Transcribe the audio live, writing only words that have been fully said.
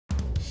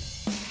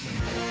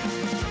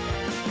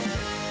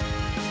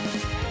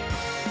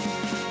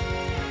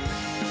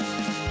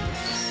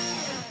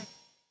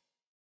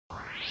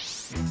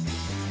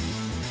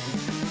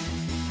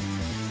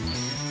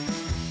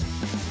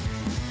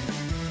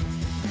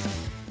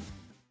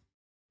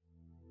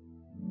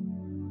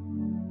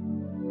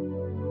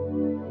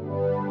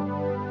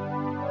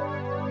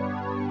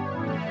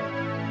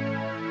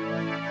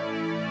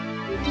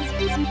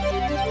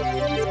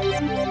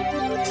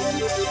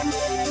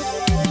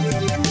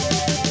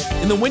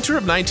In the winter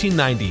of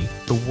 1990,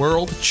 the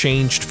world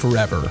changed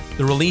forever.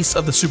 The release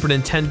of the Super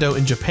Nintendo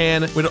in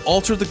Japan would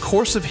alter the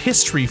course of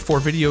history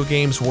for video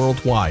games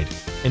worldwide.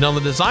 And on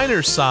the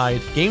designer's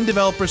side, game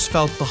developers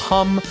felt the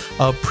hum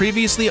of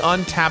previously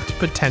untapped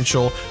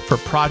potential for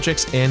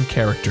projects and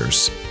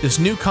characters. This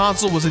new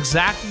console was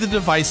exactly the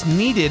device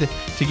needed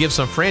to give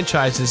some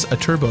franchises a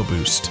turbo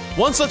boost.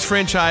 One such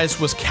franchise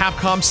was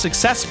Capcom's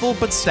successful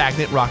but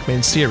stagnant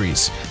Rockman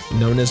series,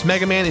 known as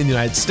Mega Man in the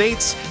United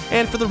States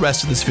and for the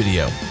rest of this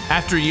video.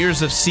 After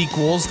years of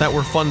sequels that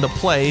were fun to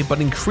play but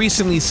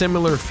increasingly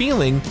similar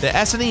feeling, the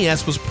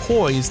SNES was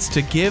poised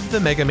to give the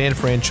Mega Man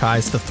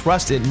franchise the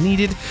thrust it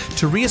needed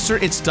to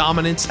reassert its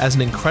dominance as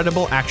an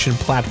incredible action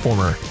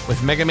platformer.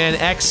 With Mega Man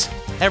X,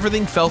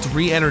 everything felt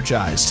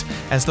re-energized,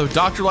 as though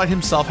Dr. Light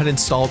himself had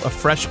installed a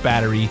fresh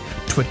battery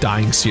to a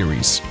dying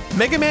series.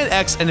 Mega Man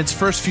X and its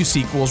first few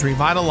sequels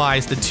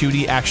revitalized the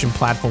 2D action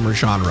platformer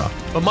genre.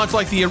 But much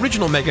like the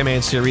original Mega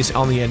Man series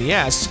on the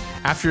NES,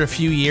 after a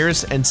few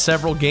years and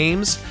several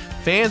games,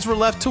 fans were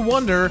left to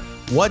wonder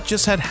what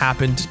just had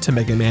happened to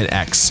Mega Man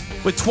X.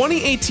 With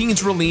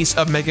 2018's release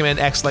of Mega Man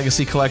X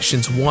Legacy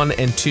Collections 1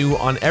 and 2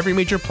 on every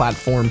major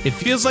platform, it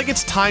feels like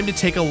it's time to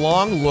take a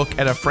long look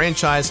at a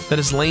franchise that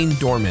has lain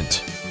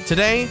dormant.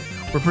 Today,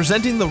 we're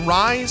presenting the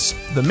rise,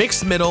 the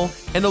mixed middle,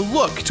 and a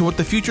look to what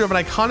the future of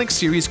an iconic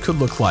series could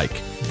look like.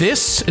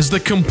 This is the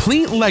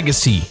complete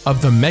legacy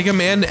of the Mega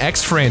Man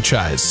X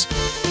franchise.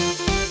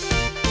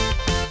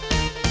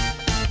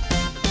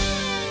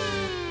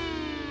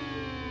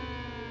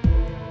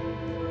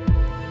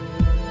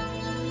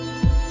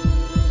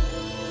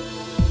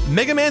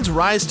 Mega Man's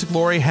rise to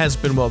glory has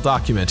been well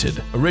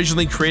documented.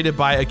 Originally created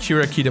by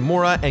Akira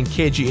Kitamura and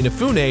Keiji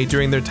Inafune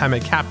during their time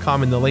at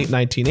Capcom in the late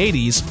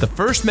 1980s, the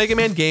first Mega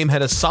Man game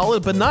had a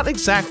solid but not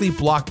exactly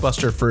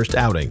blockbuster first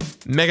outing.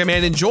 Mega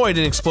Man enjoyed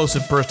an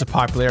explosive burst of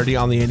popularity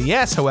on the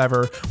NES,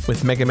 however,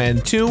 with Mega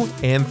Man 2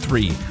 and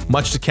 3,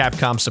 much to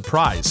Capcom's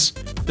surprise.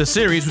 The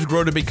series would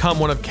grow to become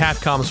one of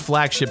Capcom's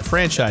flagship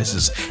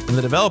franchises, and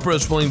the developer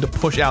was willing to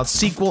push out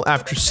sequel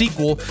after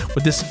sequel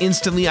with this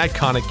instantly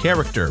iconic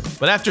character.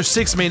 But after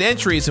 6 main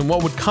entries in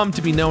what would come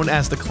to be known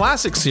as the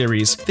Classic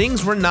series,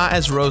 things were not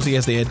as rosy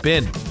as they had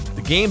been.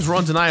 The games were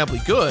undeniably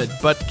good,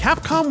 but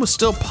Capcom was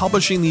still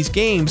publishing these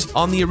games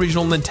on the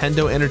original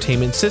Nintendo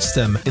Entertainment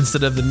System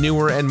instead of the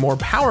newer and more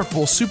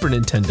powerful Super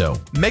Nintendo.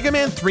 Mega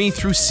Man 3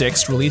 through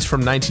 6, released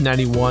from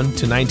 1991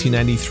 to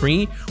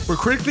 1993, were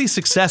critically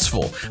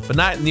successful, but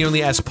not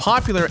nearly as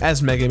popular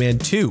as Mega Man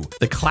 2,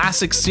 the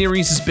Classic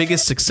series'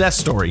 biggest success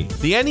story.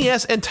 The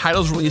NES and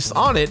titles released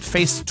on it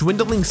faced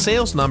dwindling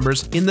sales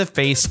numbers in the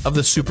face of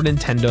the Super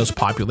Nintendo's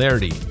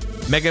popularity.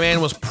 Mega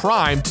Man was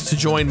primed to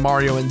join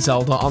Mario and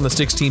Zelda on the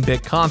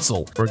 16-bit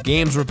console, where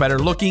games were better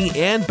looking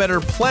and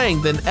better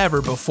playing than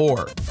ever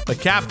before. But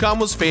Capcom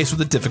was faced with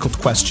a difficult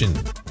question.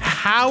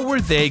 How were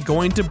they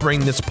going to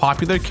bring this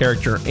popular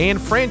character and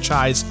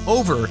franchise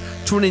over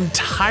to an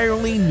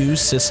entirely new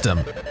system?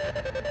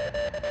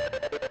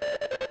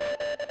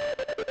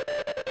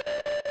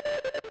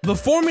 The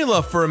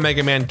formula for a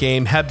Mega Man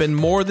game had been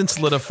more than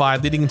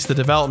solidified leading into the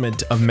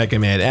development of Mega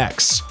Man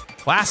X.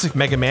 Classic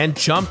Mega Man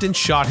jumped and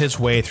shot his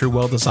way through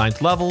well-designed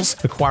levels,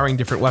 acquiring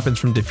different weapons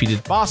from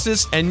defeated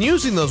bosses, and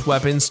using those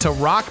weapons to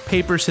rock,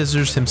 paper,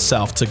 scissors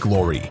himself to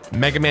glory.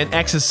 Mega Man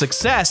X's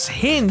success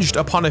hinged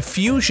upon a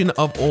fusion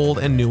of old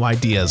and new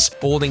ideas,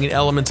 folding in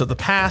elements of the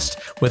past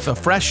with a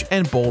fresh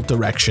and bold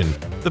direction.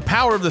 The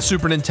power of the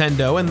Super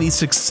Nintendo and the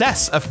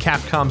success of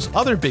Capcom's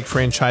other big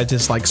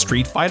franchises like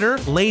Street Fighter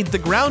laid the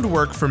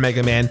groundwork for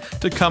Mega Man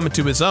to come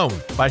into his own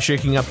by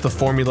shaking up the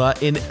formula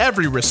in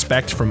every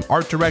respect, from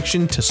art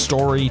direction to story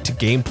to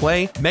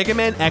gameplay. Mega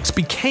Man X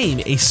became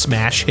a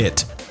smash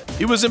hit.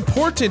 It was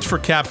important for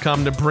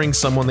Capcom to bring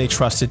someone they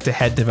trusted to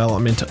head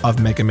development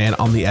of Mega Man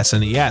on the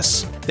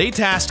SNES. They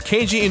tasked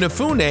Keiji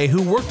Inafune,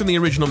 who worked on the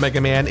original Mega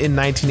Man in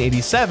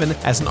 1987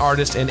 as an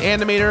artist and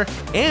animator,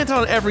 and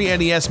on every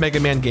NES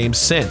Mega Man game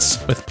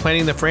since, with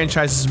planning the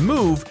franchise's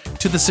move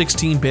to the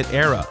 16-bit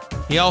era.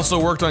 He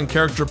also worked on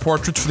character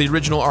portraits for the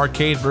original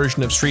arcade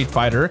version of Street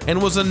Fighter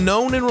and was a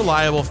known and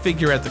reliable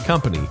figure at the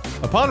company.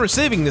 Upon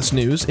receiving this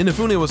news,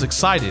 Inafune was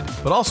excited,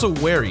 but also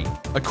wary.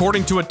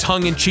 According to a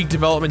tongue-in-cheek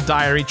development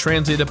diary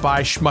translated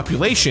by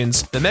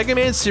Shmupulations, the Mega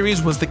Man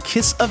series was the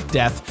kiss of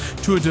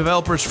death to a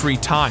developer's free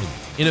time.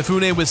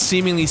 Inafune was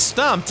seemingly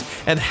stumped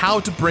at how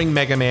to bring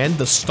Mega Man,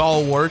 the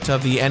stalwart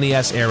of the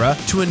NES era,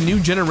 to a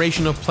new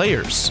generation of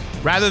players.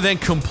 Rather than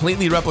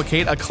completely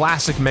replicate a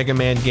classic Mega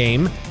Man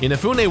game,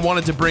 Inafune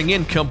wanted to bring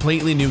in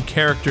completely new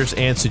characters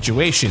and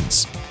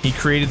situations. He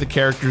created the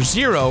character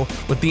Zero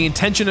with the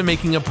intention of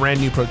making a brand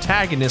new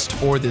protagonist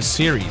for this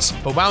series,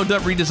 but wound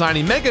up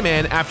redesigning Mega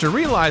Man after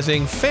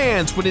realizing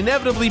fans would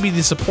inevitably be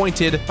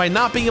disappointed by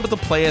not being able to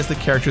play as the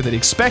character they'd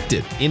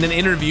expected. In an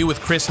interview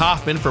with Chris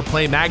Hoffman for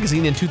Play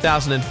Magazine in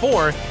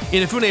 2004,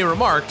 Inafune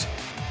remarked,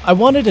 "I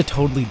wanted a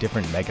totally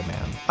different Mega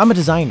Man. I'm a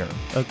designer,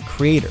 a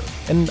creator,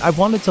 and I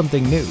wanted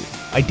something new.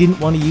 I didn't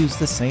want to use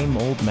the same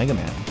old Mega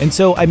Man. And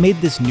so I made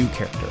this new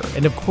character,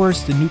 and of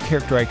course the new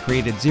character I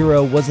created,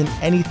 Zero, wasn't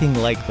anything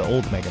like the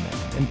old Mega Man.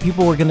 and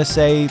people were gonna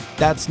say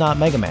that's not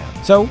Mega Man.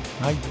 So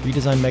I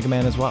redesigned Mega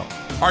Man as well.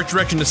 Art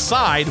direction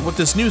aside, what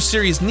this new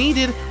series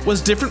needed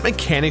was different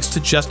mechanics to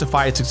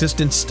justify its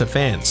existence to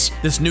fans.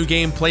 This new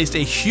game placed a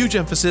huge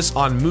emphasis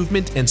on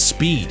movement and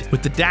speed,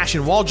 with the dash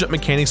and wall jump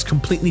mechanics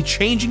completely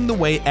changing the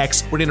way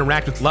X would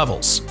interact with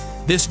levels.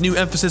 This new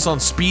emphasis on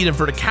speed and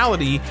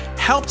verticality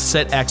helped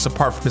set X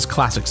apart from his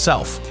classic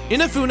self.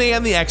 Inafune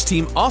and the X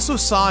team also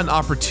saw an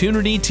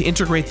opportunity to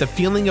integrate the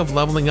feeling of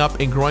leveling up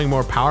and growing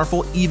more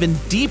powerful even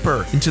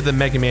deeper into the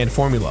Mega Man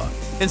formula.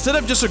 Instead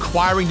of just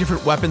acquiring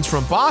different weapons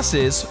from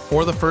bosses,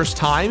 for the first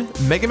time,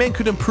 Mega Man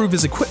could improve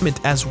his equipment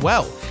as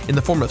well, in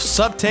the form of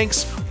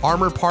sub-tanks,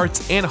 armor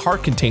parts, and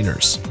heart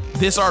containers.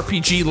 This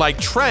RPG-like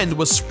trend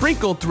was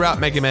sprinkled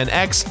throughout Mega Man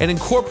X and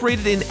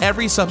incorporated in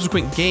every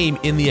subsequent game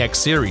in the X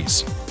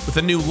series. With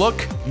a new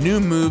look, new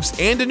moves,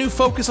 and a new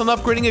focus on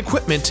upgrading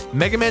equipment,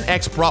 Mega Man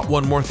X brought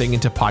one more thing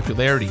into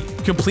popularity: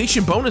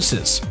 completion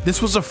bonuses.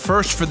 This was a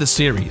first for the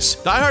series.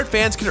 Die-hard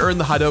fans can earn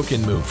the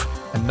Hadouken move,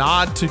 a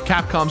nod to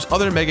Capcom's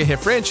other mega hit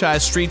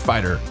franchise, Street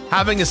Fighter.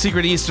 Having a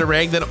secret Easter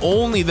egg that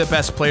only the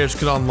best players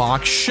could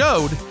unlock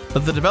showed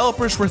that the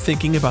developers were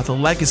thinking about the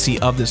legacy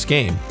of this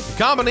game. The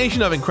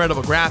combination of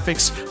incredible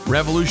graphics,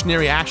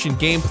 revolutionary action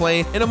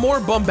gameplay, and a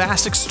more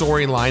bombastic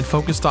storyline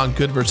focused on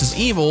good versus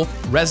evil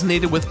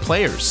resonated with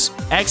players.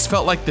 X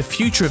felt like the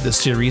future of the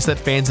series that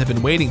fans have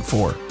been waiting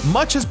for.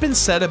 Much has been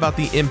said about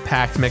the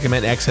impact Mega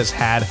Man X has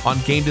had on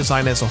game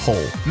design as a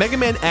whole. Mega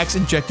Man X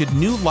injected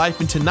new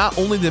life into not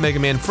only the Mega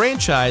Man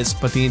franchise,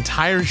 but the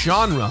entire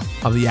genre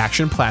of the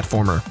action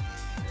platformer.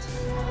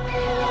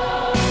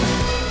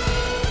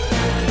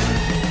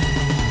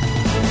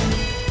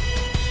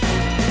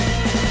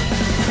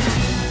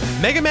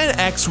 Mega Man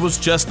X was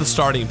just the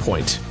starting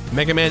point.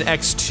 Mega Man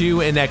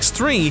X2 and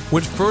X3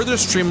 would further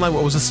streamline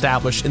what was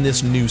established in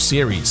this new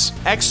series.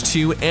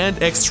 X2 and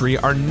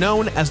X3 are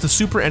known as the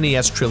Super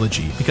NES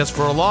Trilogy because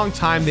for a long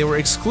time they were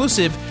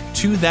exclusive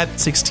to that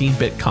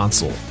 16-bit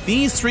console.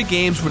 These three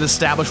games would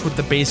establish what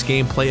the base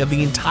gameplay of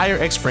the entire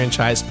X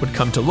franchise would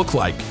come to look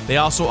like. They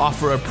also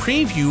offer a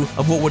preview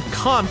of what would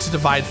come to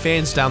divide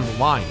fans down the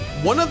line.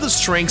 One of the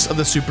strengths of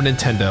the Super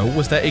Nintendo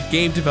was that it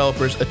gave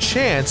developers a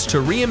chance to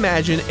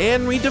reimagine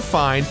and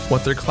redefine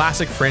what their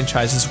classic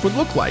franchises would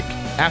look like.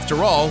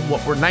 After all,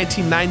 what were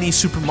 1990s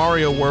Super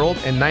Mario World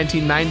and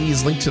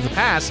 1990s Link to the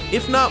Past,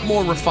 if not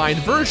more refined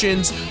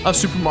versions of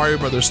Super Mario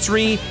Bros.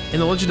 3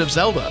 and The Legend of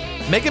Zelda?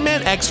 Mega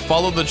Man X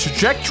followed the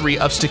trajectory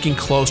of sticking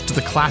close to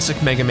the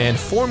classic Mega Man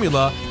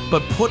formula,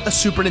 but put a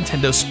Super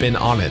Nintendo spin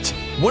on it.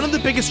 One of the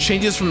biggest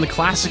changes from the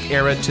classic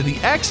era to the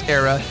X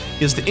era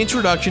is the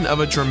introduction of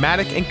a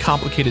dramatic and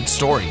complicated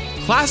story.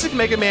 Classic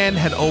Mega Man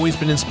had always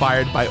been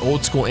inspired by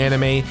old school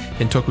anime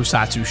and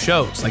tokusatsu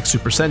shows like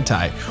Super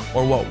Sentai,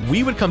 or what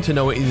we would come to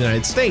know in the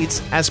United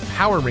States as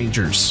Power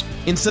Rangers.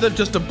 Instead of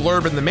just a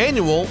blurb in the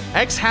manual,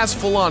 X has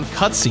full-on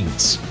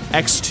cutscenes.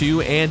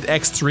 X2 and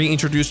X3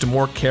 introduced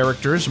more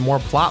characters, more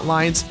plot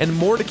lines, and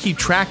more to keep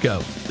track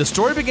of. The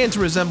story began to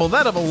resemble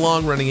that of a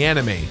long-running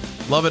anime.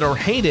 Love it or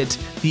hate it,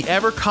 the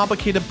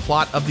ever-complicated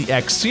plot of the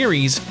X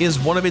series is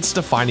one of its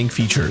defining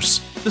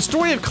features. The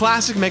story of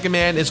classic Mega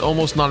Man is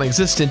almost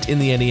non-existent in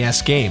the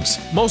NES games,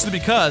 mostly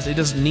because it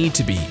doesn't need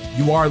to be.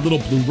 You are a little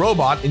blue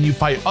robot and you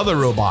fight other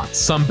robots,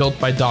 some built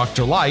by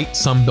Dr. Light,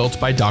 some built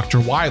by Dr.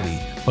 Wily,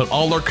 but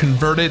all are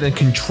converted and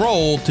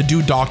controlled to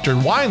do Dr.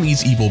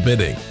 Wily's evil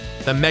bidding.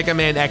 The Mega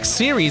Man X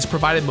series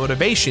provided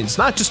motivations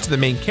not just to the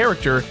main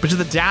character, but to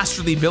the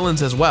dastardly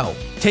villains as well.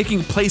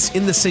 Taking place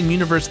in the same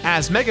universe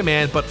as Mega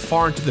Man, but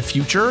far into the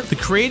future, the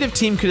creative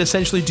team could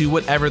essentially do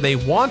whatever they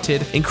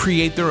wanted and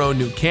create their own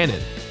new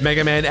canon.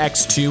 Mega Man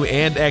X2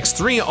 and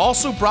X3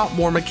 also brought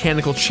more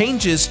mechanical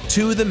changes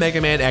to the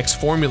Mega Man X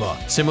formula,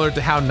 similar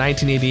to how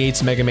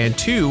 1988's Mega Man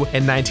 2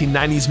 and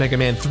 1990's Mega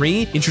Man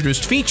 3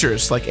 introduced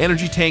features like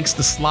energy tanks,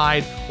 the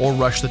slide, or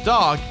Rush the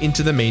Dog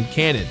into the main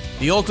canon.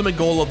 The ultimate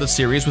goal of the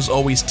series was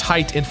always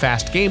tight and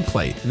fast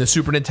gameplay, and the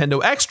Super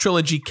Nintendo X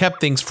trilogy kept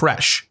things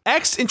fresh.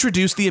 X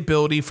introduced the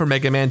ability for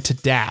Mega Man to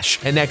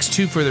dash, and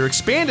X2 further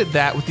expanded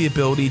that with the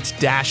ability to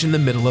dash in the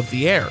middle of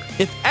the air.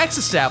 If X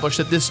established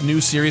that this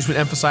new series would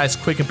emphasize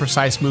quick and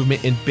precise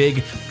movement in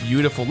big,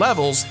 beautiful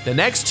levels, then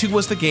X2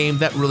 was the game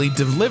that really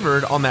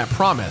delivered on that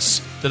promise.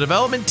 The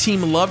development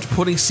team loved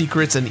putting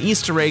secrets and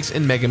Easter eggs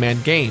in Mega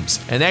Man games,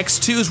 and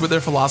X2 is where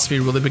their philosophy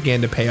really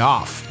began to pay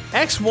off.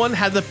 X1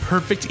 had the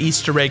perfect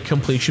Easter egg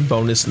completion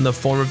bonus in the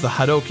form of the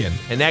Hadouken,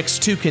 and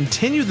X2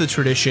 continued the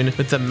tradition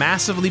with the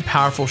massively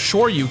powerful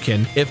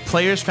Shoryuken if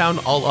players found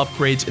all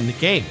upgrades in the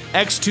game.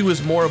 X2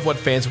 is more of what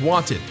fans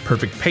wanted: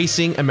 perfect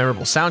pacing, a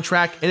memorable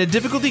soundtrack, and a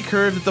difficulty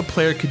curve that the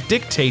player could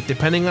dictate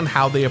depending on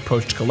how they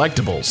approached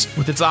collectibles.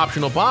 With its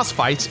optional boss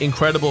fights,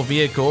 incredible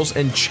vehicles,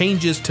 and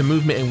changes to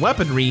movement and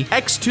weaponry,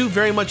 X2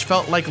 very much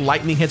felt like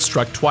lightning had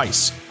struck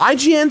twice.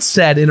 IGN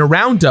said in a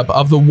roundup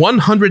of the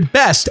 100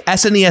 best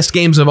SNES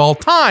games of all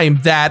time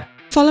that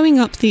following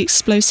up the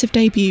explosive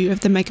debut of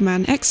the Mega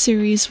Man X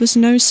series was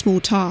no small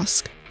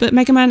task. but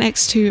Mega Man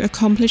X2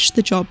 accomplished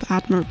the job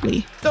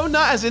admirably. Though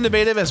not as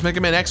innovative as Mega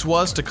Man X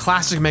was to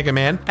classic Mega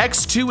Man,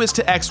 X2 is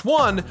to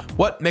X1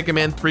 what Mega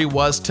Man 3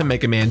 was to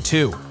Mega Man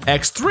 2.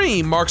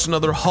 X3 marks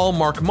another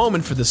hallmark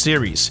moment for the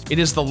series. It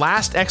is the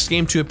last X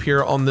game to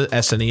appear on the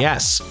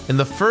SNES, and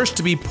the first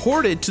to be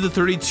ported to the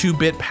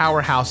 32-bit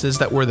powerhouses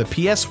that were the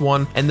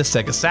PS1 and the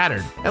Sega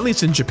Saturn, at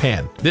least in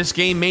Japan. This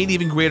game made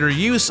even greater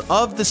use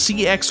of the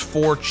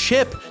CX4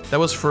 chip that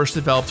was first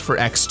developed for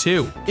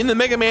X2. In the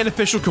Mega Man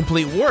Official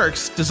Complete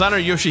Works, designer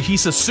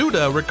Yoshihisa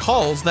Suda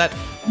recalls that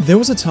there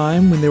was a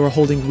time when they were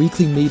holding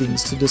weekly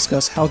meetings to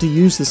discuss how to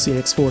use the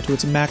CX4 to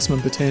its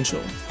maximum potential.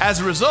 As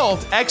a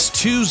result,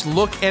 X2's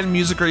look and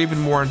music are even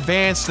more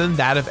advanced than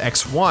that of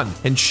X1,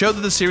 and show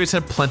that the series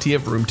had plenty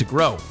of room to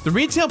grow. The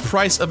retail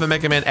price of a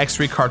Mega Man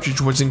X3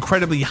 cartridge was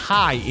incredibly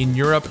high in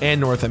Europe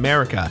and North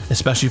America,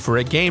 especially for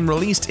a game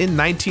released in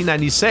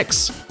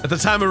 1996. At the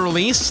time of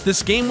release,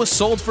 this game was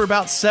sold for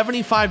about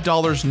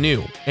 $75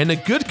 new, and a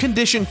good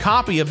condition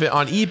copy of it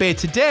on eBay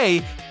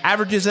today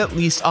averages at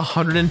least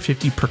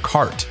 $150 per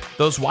cart.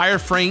 Those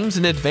wireframes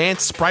and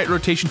advanced sprite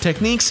rotation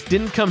techniques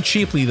didn't come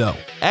cheaply though.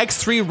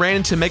 X3 ran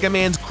into Mega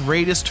Man's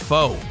greatest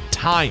foe,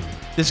 time.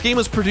 This game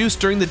was produced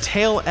during the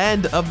tail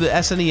end of the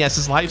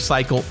SNES's life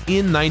cycle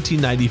in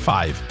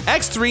 1995.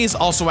 X3 is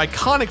also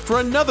iconic for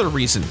another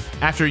reason.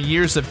 After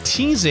years of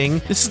teasing,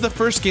 this is the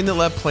first game that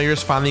let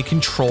players finally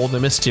control the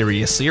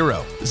mysterious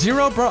Zero.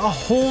 Zero brought a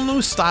whole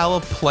new style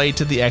of play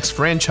to the X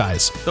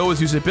franchise, though his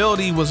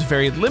usability was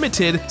very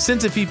limited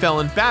since if he fell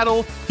in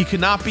battle, he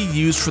could not be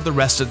used for the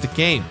rest of the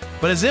game.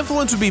 But his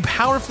influence would be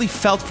powerfully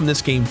felt from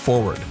this game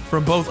forward.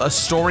 From both a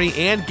story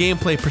and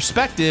gameplay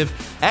perspective,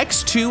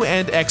 X2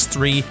 and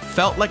X3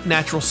 felt like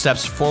natural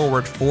steps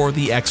forward for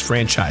the X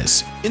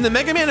franchise. In the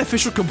Mega Man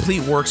Official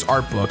Complete Works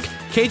art book,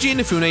 Keiji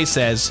Inafune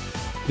says,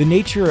 "The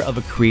nature of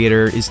a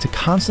creator is to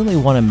constantly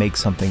want to make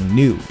something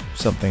new,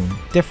 something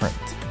different.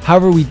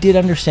 However, we did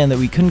understand that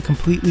we couldn't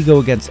completely go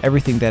against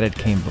everything that had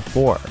came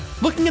before."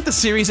 Looking at the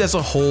series as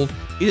a whole,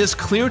 it is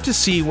clear to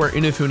see where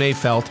Inafune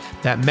felt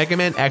that Mega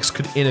Man X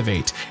could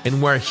innovate,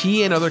 and where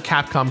he and other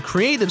Capcom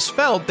creatives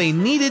felt they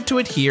needed to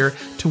adhere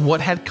to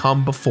what had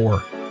come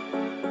before.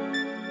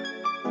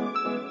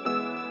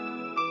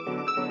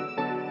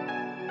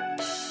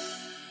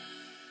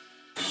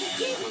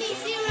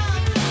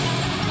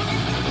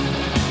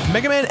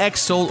 Mega Man X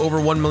sold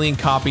over 1 million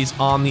copies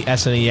on the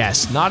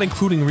SNES, not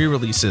including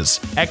re-releases.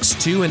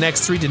 X2 and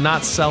X3 did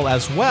not sell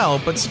as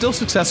well, but still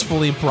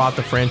successfully brought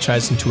the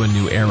franchise into a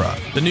new era.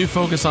 The new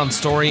focus on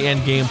story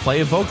and gameplay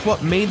evoked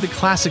what made the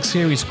classic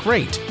series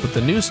great, but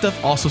the new stuff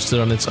also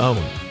stood on its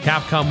own.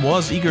 Capcom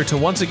was eager to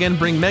once again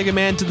bring Mega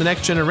Man to the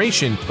next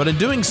generation, but in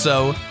doing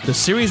so, the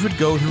series would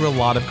go through a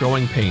lot of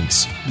growing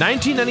pains.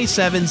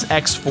 1997's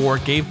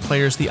X4 gave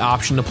players the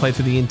option to play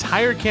through the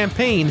entire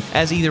campaign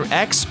as either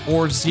X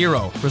or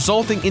Zero,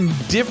 resulting in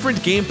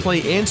different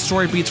gameplay and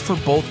story beats for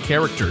both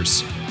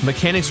characters.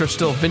 Mechanics are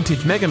still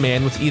vintage Mega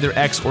Man with either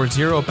X or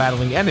Zero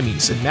battling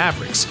enemies and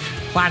Mavericks,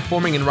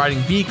 platforming and riding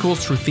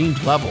vehicles through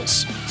themed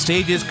levels.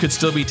 Stages could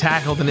still be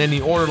tackled in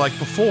any order like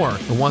before,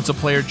 but once a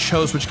player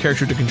chose which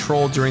character to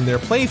control during their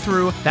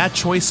playthrough, that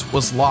choice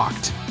was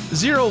locked.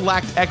 Zero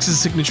lacked X's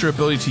signature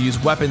ability to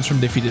use weapons from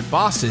defeated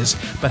bosses,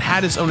 but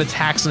had his own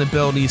attacks and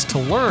abilities to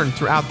learn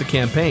throughout the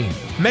campaign.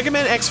 Mega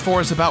Man X4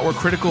 is about where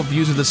critical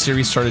views of the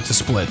series started to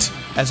split.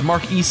 As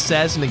Mark East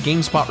says in a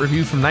GameSpot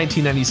review from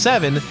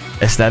 1997,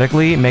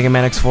 "Aesthetically, Mega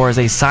Man X4 is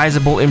a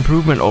sizable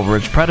improvement over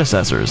its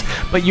predecessors,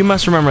 but you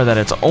must remember that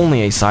it's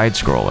only a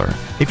side-scroller.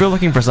 If you're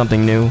looking for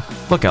something new,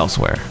 look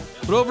elsewhere."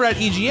 But over at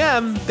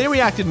EGM, they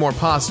reacted more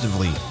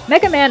positively.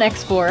 Mega Man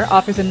X4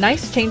 offers a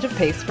nice change of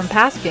pace from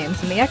past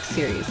games in the X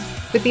series,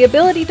 with the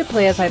ability to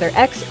play as either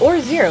X or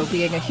Zero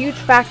being a huge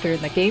factor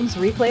in the game's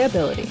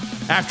replayability.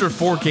 After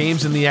 4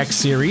 games in the X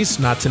series,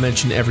 not to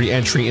mention every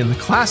entry in the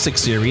classic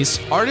series,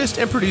 artist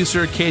and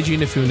producer Keiji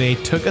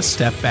Inafune took a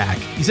step back.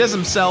 He says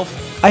himself,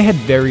 "I had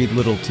very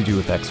little to do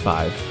with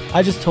X5.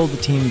 I just told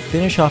the team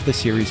finish off the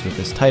series with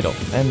this title,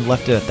 and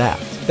left it at that.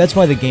 That's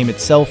why the game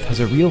itself has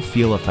a real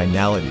feel of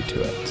finality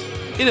to it."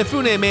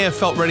 Inafune may have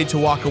felt ready to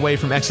walk away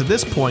from X at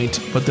this point,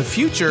 but the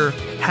future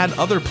had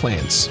other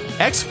plans.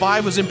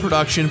 X5 was in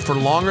production for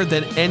longer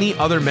than any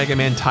other Mega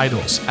Man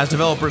titles, as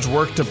developers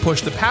worked to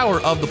push the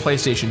power of the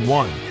PlayStation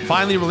 1.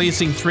 Finally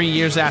releasing 3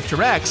 years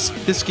after X,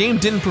 this game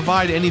didn't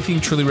provide anything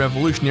truly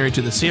revolutionary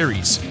to the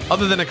series,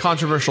 other than a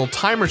controversial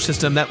timer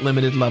system that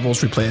limited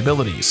levels'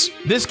 replayabilities.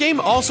 This game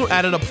also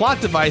added a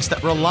plot device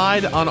that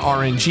relied on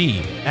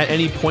RNG. At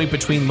any point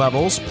between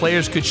levels,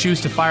 players could choose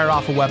to fire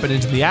off a weapon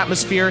into the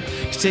atmosphere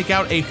to take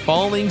out a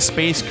falling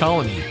space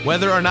colony.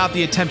 Whether or not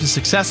the attempt is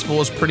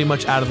successful is pretty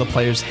much out of the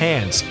player's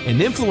hands, and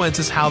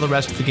influences how the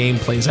rest of the game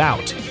plays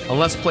out.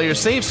 Unless players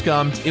save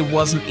scummed, it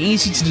wasn't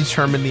easy to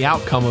determine the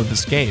outcome of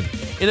this game.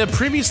 In a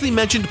previously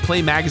mentioned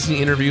Play Magazine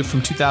interview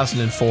from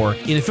 2004,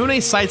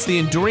 Inafune cites the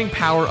enduring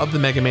power of the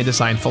Mega Man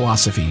design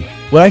philosophy.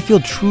 "What I feel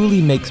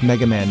truly makes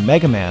Mega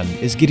Man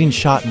is getting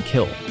shot and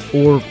killed,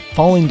 or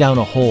falling down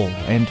a hole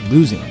and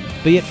losing,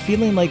 but yet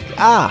feeling like,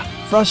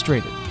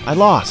 frustrated. I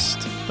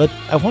lost, but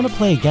I want to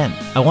play again.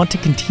 I want to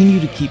continue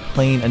to keep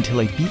playing until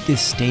I beat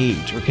this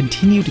stage, or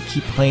continue to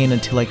keep playing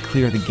until I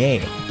clear the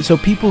game. So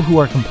people who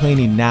are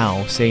complaining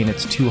now, saying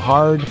it's too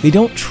hard, they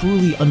don't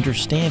truly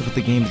understand what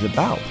the game is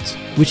about,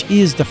 which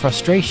is the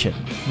frustration,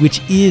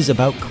 which is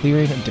about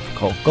clearing a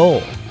difficult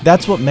goal.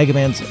 That's what Mega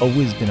Man's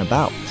always been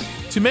about.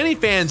 To many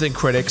fans and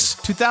critics,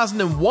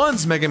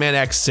 2001's Mega Man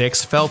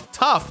X6 felt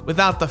tough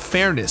without the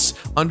fairness,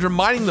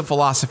 undermining the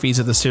philosophies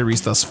of the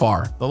series thus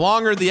far. The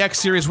longer the X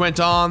series went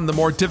on, the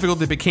more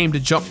difficult it became to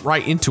jump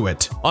right into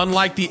it.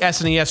 Unlike the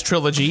SNES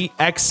Trilogy,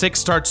 X6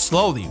 starts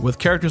slowly, with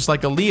characters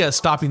like Aaliyah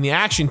stopping the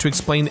action to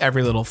explain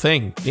every little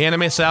thing. The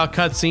anime-style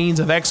cutscenes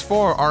of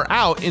X4 are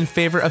out in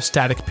favor of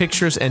static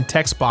pictures and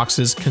text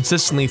boxes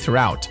consistently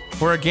throughout.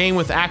 For a game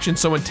with action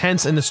so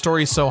intense and the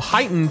story so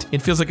heightened,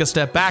 it feels like a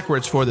step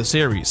backwards for the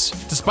series.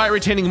 Despite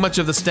retaining much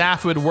of the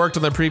staff who had worked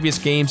on the previous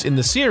games in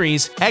the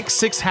series,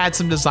 X6 had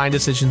some design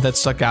decisions that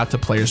stuck out to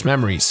players'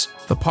 memories.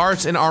 The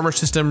parts and armor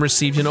system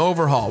received an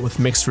overhaul with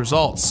mixed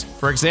results.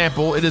 For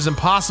example, it is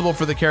impossible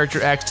for the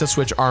character X to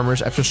switch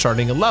armors after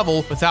starting a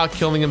level without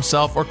killing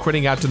himself or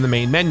quitting out to the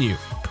main menu.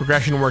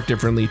 Progression worked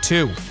differently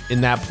too, in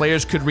that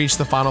players could reach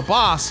the final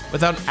boss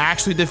without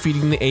actually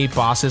defeating the 8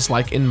 bosses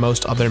like in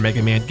most other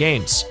Mega Man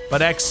games.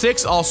 But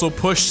X6 also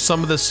pushed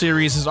some of the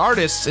series'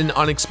 artists in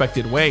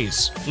unexpected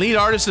ways. Lead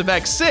artist of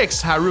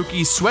X6,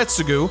 Haruki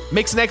Suetsugu,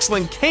 makes an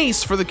excellent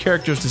case for the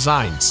characters'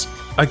 designs.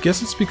 I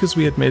guess it's because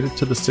we had made it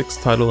to the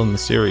 6th title in the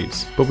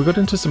series, but we got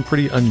into some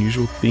pretty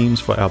unusual themes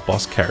for our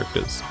boss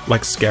characters,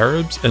 like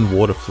scarabs and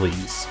water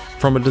fleas.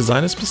 From a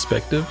designer's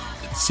perspective,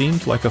 it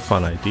seemed like a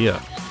fun idea.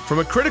 From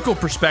a critical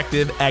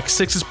perspective,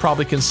 X6 is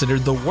probably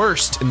considered the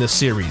worst in the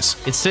series.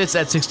 It sits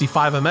at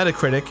 65 on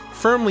Metacritic,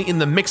 firmly in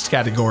the mixed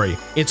category.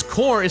 Its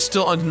core is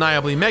still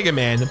undeniably Mega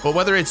Man, but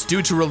whether it's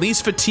due to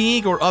release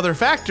fatigue or other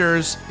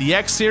factors, the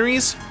X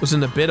series was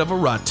in a bit of a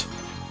rut.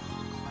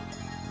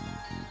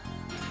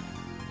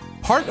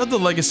 Part of the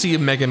legacy of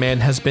Mega Man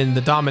has been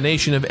the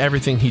domination of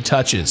everything he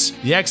touches.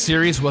 The X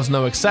series was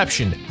no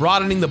exception,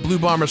 broadening the Blue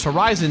Bomber's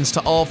horizons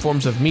to all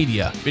forms of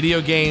media: video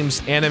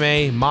games,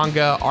 anime,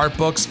 manga, art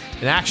books,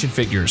 and action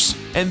figures.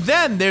 And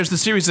then there's the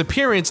series'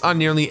 appearance on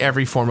nearly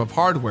every form of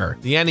hardware: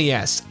 the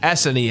NES,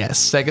 SNES,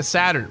 Sega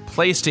Saturn,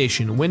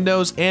 PlayStation,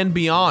 Windows, and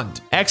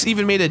beyond. X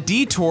even made a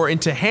detour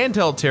into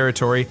handheld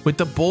territory with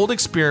the bold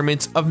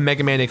experiments of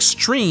Mega Man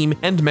Extreme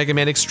and Mega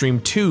Man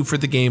Extreme 2 for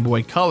the Game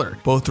Boy Color,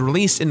 both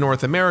released in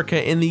North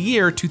America in the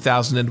year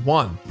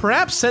 2001.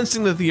 Perhaps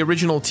sensing that the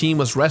original team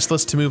was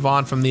restless to move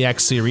on from the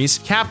X series,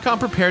 Capcom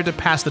prepared to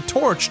pass the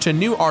torch to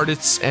new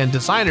artists and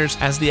designers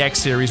as the X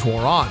series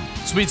wore on.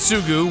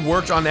 Suetsugu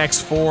worked on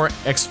X4,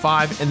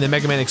 X5, and the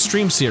Mega Man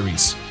Extreme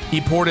series. He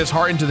poured his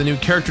heart into the new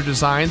character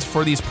designs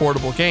for these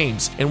portable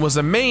games, and was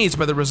amazed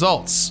by the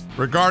results.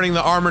 Regarding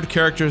the armored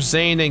characters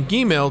Zane and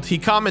Guimeld, he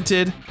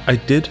commented, "I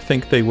did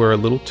think they were a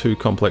little too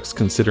complex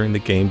considering the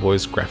Game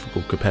Boy's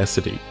graphical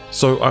capacity,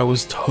 so I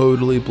was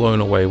totally blown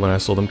away when I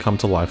saw them come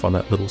to life on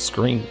that little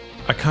screen.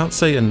 I can't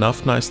say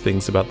enough nice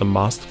things about the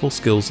masterful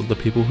skills of the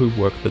people who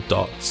work the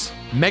dots."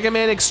 Mega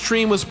Man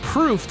Extreme was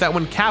proof that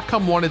when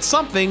Capcom wanted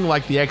something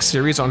like the X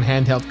series on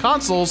handheld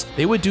consoles,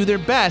 they would do their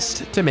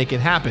best to make it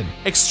happen.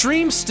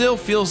 Extreme still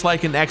feels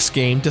like an X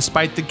game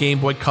despite the Game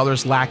Boy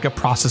Color's lack of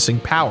processing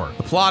power.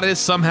 The plot is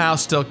somehow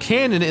still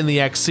canon in the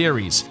X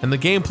series, and the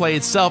gameplay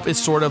itself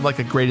is sort of like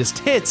a greatest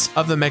hits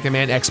of the Mega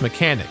Man X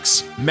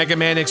mechanics. Mega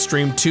Man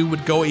Extreme 2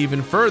 would go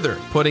even further,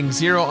 putting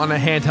Zero on a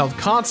handheld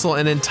console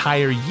an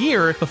entire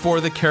year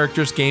before the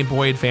character's Game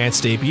Boy Advance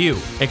debut.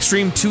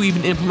 Extreme 2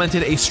 even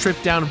implemented a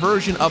stripped-down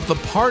version of the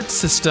parts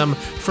system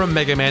from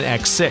Mega Man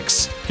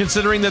X6.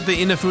 Considering that the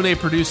Inafune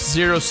produced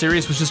Zero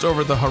series was just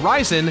over the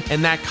horizon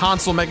and that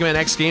console Mega Man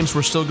X games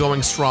were still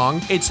going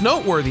strong, it's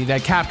noteworthy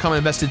that Capcom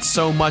invested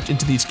so much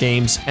into these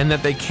games and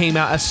that they came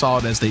out as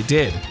solid as they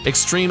did.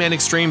 Extreme and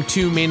Extreme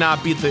 2 may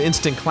not be the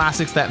instant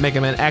classics that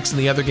Mega Man X and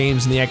the other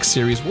games in the X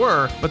series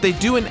were, but they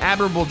do an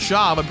admirable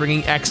job of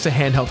bringing X to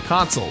handheld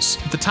consoles.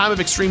 At the time of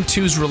Extreme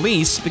 2's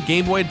release, the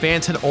Game Boy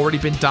Advance had already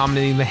been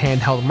dominating the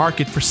handheld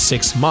market for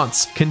 6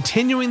 months,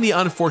 continuing the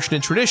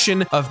unfortunate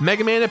tradition of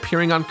Mega Man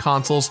appearing on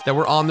consoles that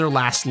were on their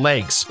last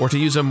legs, or to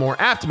use a more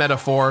apt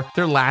metaphor,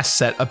 their last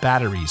set of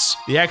batteries.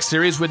 The X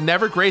series would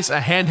never grace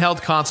a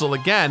handheld console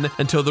again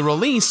until the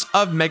release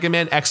of Mega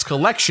Man X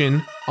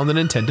Collection on the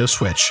Nintendo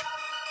Switch.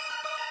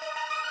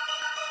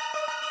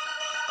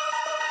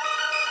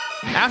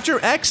 After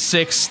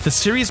X6, the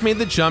series made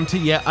the jump to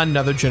yet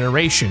another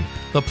generation,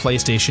 the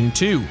PlayStation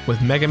 2,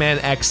 with Mega Man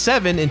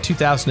X7 in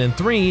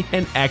 2003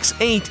 and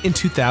X8 in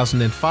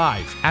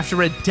 2005.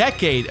 After a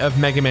decade of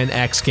Mega Man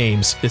X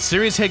games, the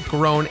series had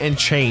grown and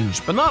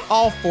changed, but not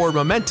all forward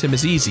momentum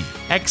is easy.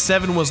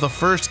 X7 was the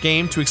first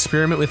game to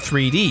experiment with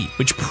 3D,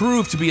 which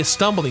proved to be a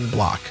stumbling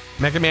block.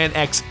 Mega Man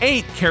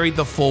X8 carried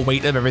the full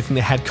weight of everything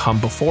that had come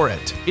before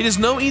it. It is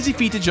no easy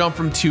feat to jump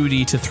from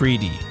 2D to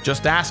 3D.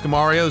 Just ask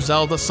Mario,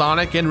 Zelda,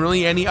 Sonic, and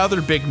really any other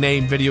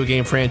big-name video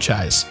game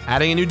franchise.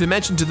 Adding a new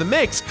dimension to the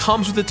mix comes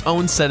comes with its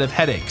own set of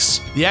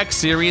headaches. The X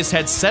series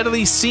had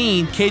steadily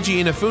seen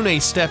Keiji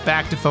Inafune step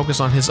back to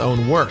focus on his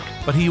own work,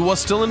 but he was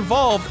still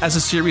involved as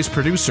a series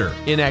producer.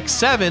 In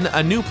X7,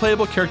 a new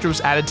playable character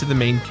was added to the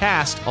main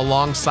cast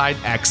alongside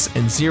X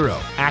and Zero,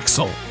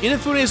 Axel.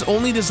 Inafune's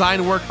only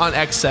design work on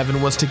X7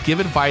 was to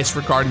give advice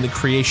regarding the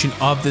creation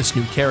of this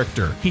new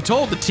character. He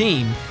told the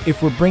team,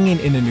 "If we're bringing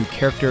in a new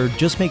character,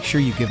 just make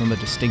sure you give him a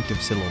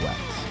distinctive silhouette."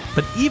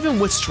 But even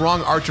with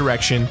strong art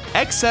direction,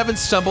 X7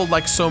 stumbled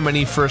like so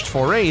many first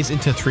forays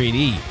into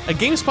 3D. A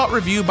GameSpot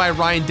review by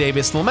Ryan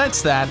Davis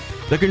laments that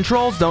the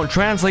controls don't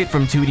translate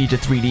from 2D to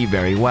 3D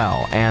very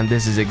well, and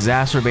this is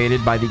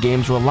exacerbated by the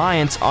game's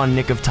reliance on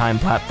nick-of-time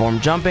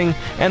platform jumping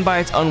and by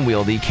its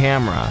unwieldy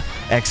camera.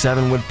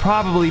 X7 would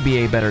probably be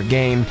a better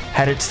game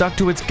had it stuck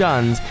to its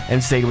guns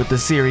and stayed with the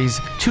series'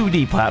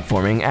 2D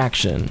platforming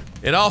action.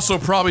 It also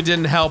probably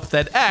didn't help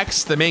that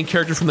X, the main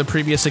character from the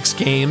previous 6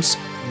 games,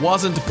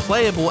 wasn't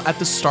playable at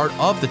the start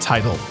of the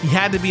title. He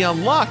had to be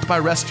unlocked by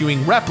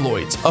rescuing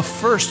Reploids, a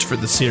first for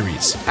the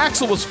series.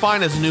 Axel was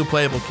fine as a new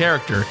playable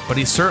character, but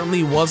he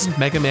certainly wasn't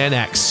Mega Man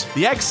X.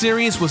 The X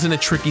series was in a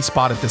tricky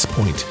spot at this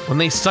point. When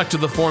they stuck to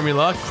the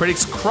formula,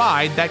 critics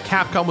cried that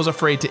Capcom was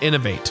afraid to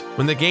innovate.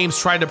 When the games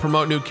tried to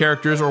promote new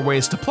characters or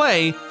ways to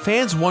play,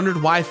 fans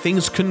wondered why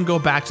things couldn't go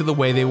back to the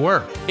way they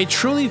were. It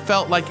truly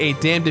felt like a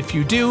damned if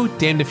you do,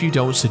 damned if you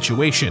don't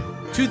situation.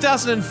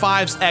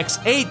 2005's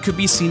X8 could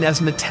be seen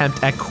as an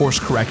attempt at course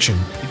correction.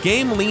 The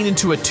game leaned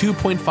into a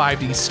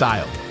 2.5D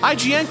style.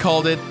 IGN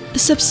called it a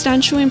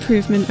substantial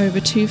improvement over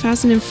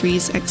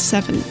 2003's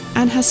X7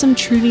 and has some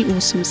truly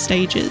awesome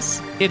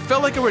stages. It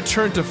felt like a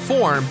return to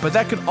form, but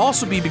that could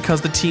also be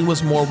because the team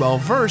was more well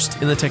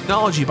versed in the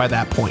technology by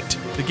that point.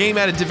 The game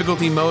added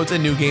difficulty modes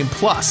and New Game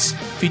Plus,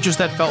 features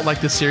that felt like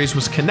the series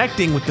was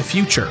connecting with the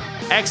future.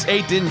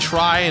 X8 didn't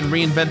try and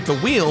reinvent the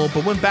wheel,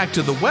 but went back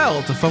to the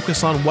well to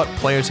focus on what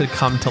players had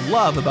come to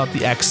love about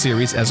the X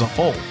series as a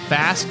whole.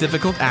 Fast,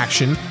 difficult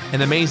action,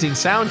 an amazing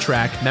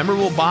soundtrack,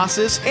 memorable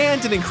bosses,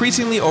 and an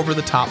increasingly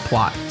over-the-top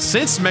plot.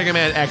 Since Mega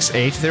Man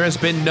X8, there has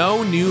been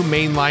no new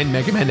mainline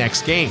Mega Man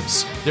X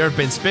games. There have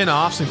been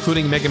spin-offs,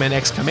 including Mega Man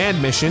X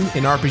Command Mission,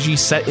 an RPG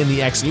set in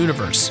the X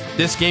universe.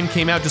 This game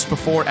came out just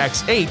before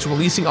X8,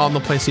 releasing on the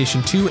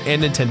PlayStation 2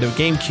 and Nintendo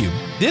GameCube.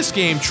 This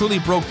game truly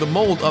broke the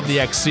mold of the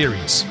X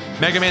series.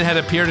 Mega Man had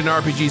appeared in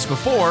RPGs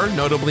before,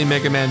 notably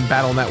Mega Man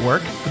Battle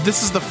Network, but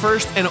this is the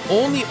first and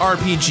only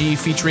RPG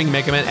featuring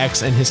Mega Man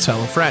X and his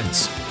fellow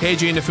friends.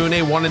 Keiji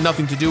Inafune wanted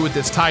nothing to do with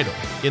this title.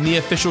 In the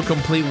official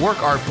complete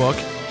work art book,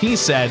 he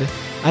said,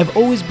 "I've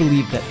always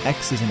believed that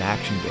X is an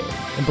action game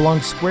and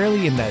belongs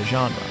squarely in that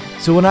genre.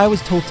 So when I was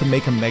told to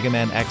make a Mega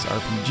Man X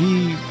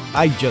RPG,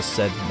 I just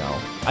said no.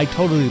 I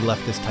totally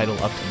left this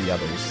title up to the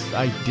others.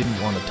 I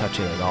didn't want to touch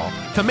it at all."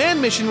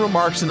 Command Mission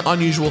remarks an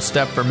unusual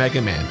step for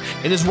Mega Man,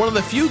 and is one of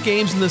the few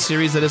games in the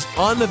series that is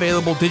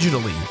unavailable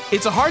digitally.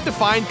 It's a hard to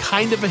find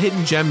kind of a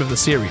hidden gem of the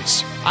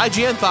series.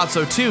 IGN thought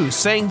so too,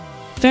 saying,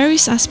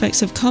 various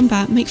aspects of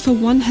combat make for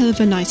one hell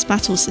of a nice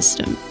battle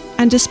system.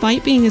 And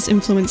despite being as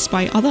influenced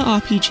by other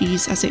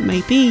RPGs as it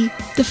may be,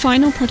 the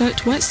final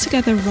product works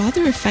together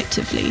rather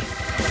effectively.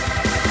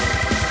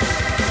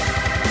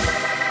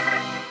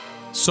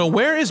 So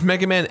where is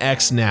Mega Man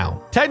X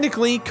now?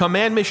 Technically,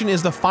 Command Mission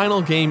is the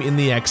final game in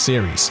the X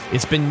series.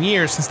 It's been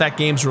years since that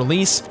game's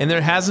release, and there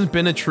hasn't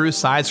been a true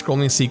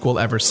side-scrolling sequel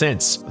ever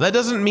since. That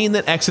doesn't mean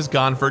that X is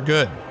gone for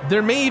good.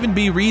 There may even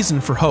be reason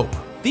for hope.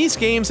 These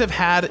games have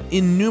had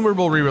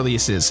innumerable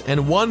re-releases,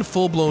 and one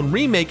full-blown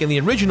remake in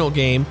the original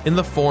game in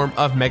the form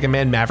of Mega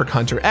Man Maverick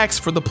Hunter X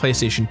for the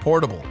PlayStation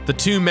Portable. The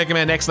two Mega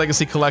Man X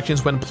Legacy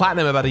Collections went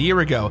platinum about a year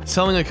ago,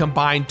 selling a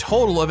combined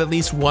total of at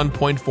least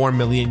 1.4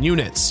 million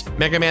units.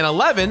 Mega Man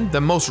 11,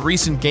 the most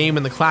recent game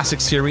in the classic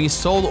series,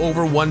 sold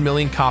over 1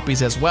 million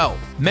copies as well.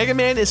 Mega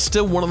Man is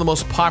still one of the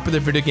most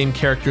popular video game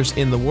characters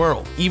in the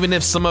world. Even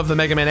if some of the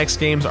Mega Man X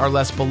games are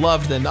less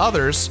beloved than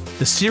others,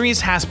 the series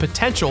has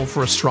potential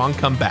for a strong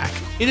comeback.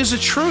 It is a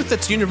truth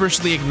that's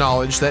universally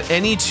acknowledged that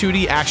any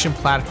 2D action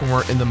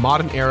platformer in the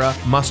modern era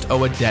must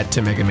owe a debt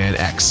to Mega Man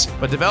X,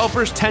 but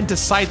developers tend to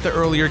cite the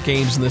earlier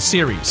games in the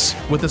series.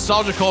 With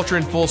nostalgia culture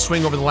in full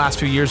swing over the last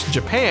few years in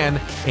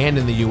Japan and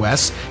in the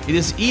US, it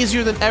is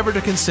easier than ever to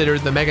consider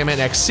the Mega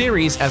Man X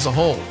series as a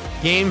whole.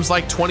 Games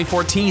like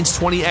 2014's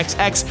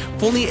 20XX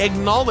fully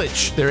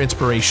acknowledge their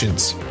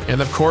inspirations. And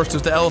of course,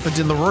 there's the elephant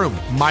in the room,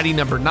 Mighty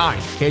No. 9,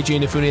 Keiji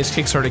Inafune's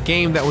Kickstarter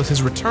game that was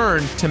his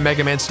return to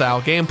Mega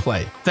Man-style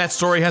gameplay. That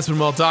story has been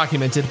well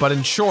documented, but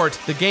in short,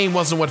 the game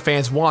wasn't what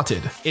fans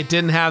wanted. It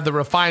didn't have the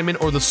refinement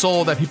or the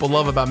soul that people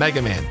love about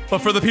Mega Man.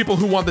 But for the people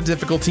who want the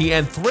difficulty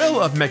and thrill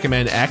of Mega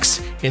Man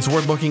X, it's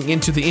worth looking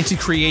into the Inti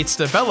Creates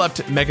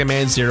developed Mega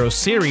Man Zero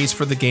series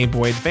for the Game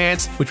Boy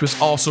Advance, which was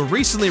also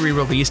recently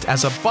re-released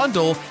as a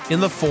bundle in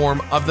the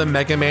form of the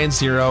Mega Man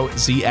Zero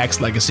ZX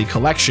Legacy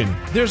Collection.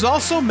 There's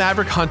also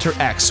Maverick Hunter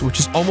X, which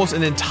is almost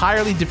an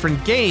entirely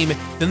different game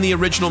than the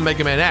original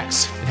Mega Man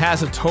X. It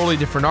has a totally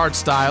different art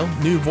style,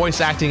 new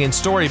voice acting and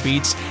story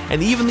beats,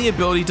 and even the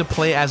ability to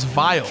play as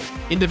Vile.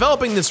 In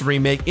developing this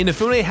remake,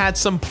 Inafune had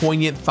some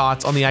poignant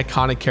thoughts on the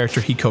iconic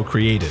character he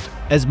co-created.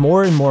 As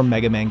more and more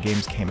Mega Man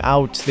games came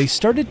out, they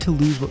started to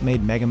lose what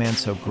made Mega Man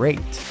so great.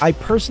 I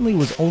personally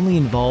was only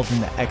involved in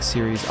the X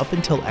series up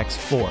until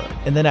X4,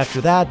 and then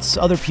after that,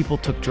 other people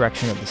took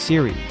direction of the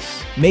series.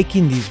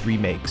 Making these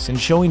remakes and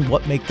showing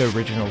what make the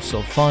original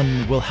so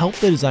fun will help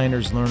the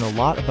designers learn a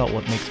lot about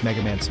what makes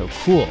Mega Man so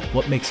cool,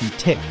 what makes him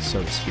tick,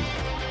 so to speak.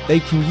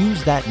 They can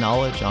use that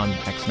knowledge on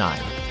X9.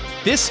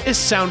 This is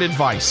sound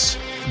advice.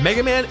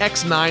 Mega Man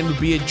X9 would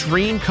be a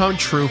dream come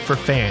true for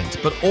fans,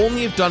 but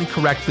only if done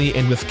correctly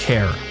and with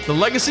care. The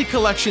Legacy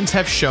collections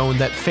have shown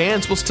that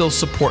fans will still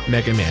support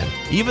Mega Man.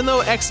 Even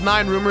though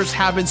X9 rumors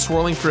have been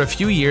swirling for a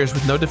few years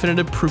with no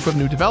definitive proof of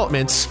new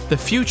developments, the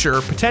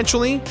future,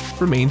 potentially,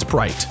 remains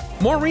bright.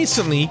 More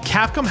recently,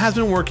 Capcom has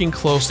been working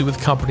closely with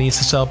companies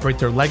to celebrate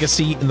their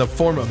legacy in the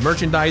form of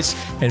merchandise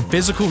and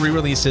physical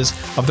re-releases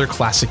of their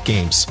classic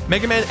games.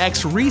 Mega Man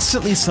X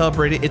recently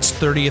celebrated its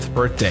 30th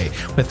birthday,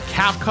 with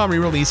Capcom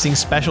re-releasing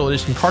special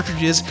edition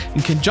cartridges in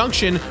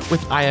conjunction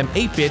with I Am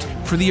 8-Bit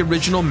for the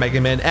original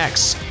Mega Man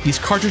X. These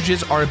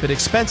cartridges are a bit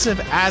expensive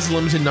as a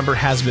limited number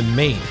has been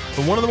made,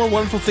 but one of the more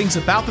wonderful things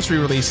about this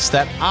re-release is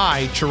that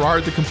I,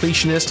 Gerard the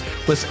Completionist,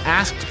 was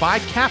asked by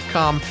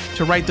Capcom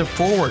to write the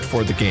foreword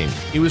for the game.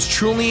 It was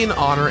truly an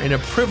honor and a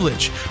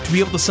privilege to be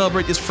able to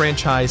celebrate this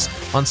franchise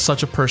on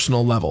such a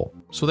personal level.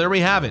 So there we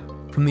have it.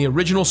 From the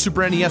original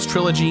Super NES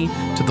trilogy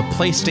to the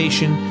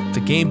PlayStation, the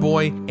Game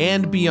Boy,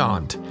 and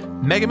beyond,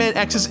 Mega Man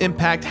X's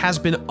impact has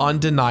been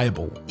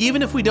undeniable.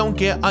 Even if we don't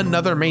get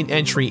another main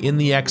entry in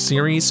the X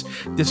series,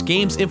 this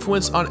game's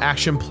influence on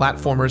action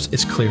platformers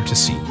is clear to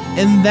see.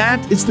 And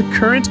that is the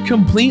current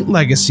complete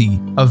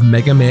legacy of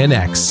Mega Man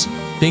X.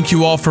 Thank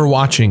you all for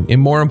watching, and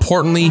more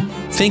importantly,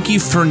 thank you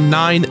for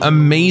 9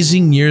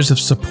 amazing years of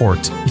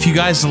support. If you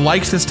guys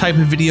liked this type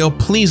of video,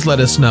 please let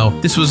us know.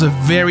 This was a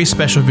very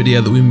special video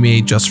that we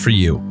made just for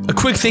you. A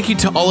quick thank you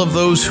to all of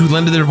those who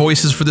lended their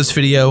voices for this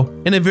video,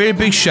 and a very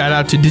big shout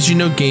out to Did You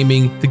Know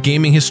Gaming, the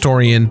gaming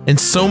historian, and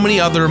so many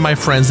other of my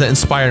friends that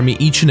inspire me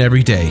each and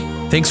every day.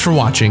 Thanks for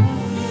watching.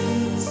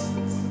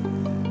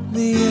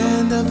 The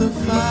end of the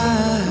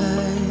fight.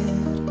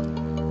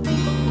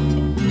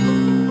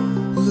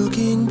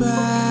 Looking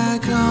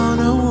back on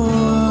a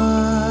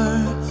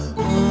war,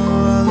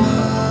 all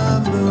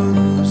of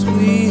those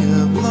we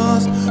have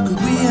lost, could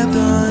we have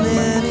done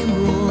any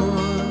more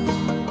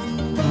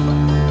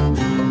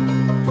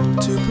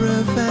to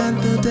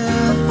prevent the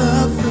death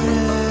of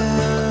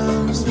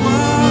friends? Whoa,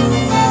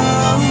 whoa,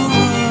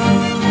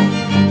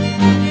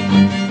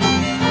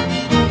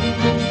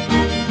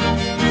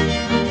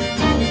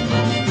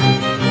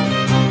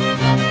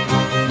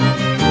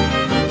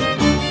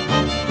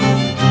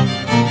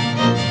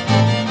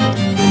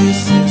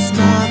 This is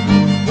not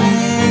the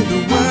way the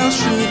world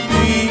should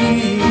be.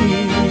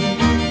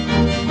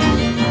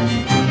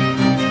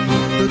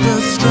 The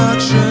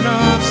destruction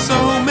of so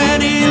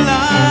many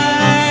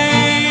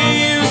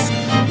lives.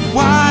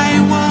 Why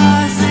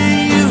was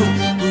it you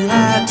who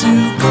had to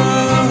go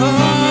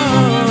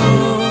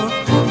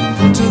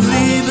to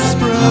leave us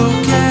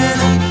broken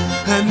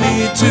and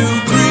me to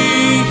go?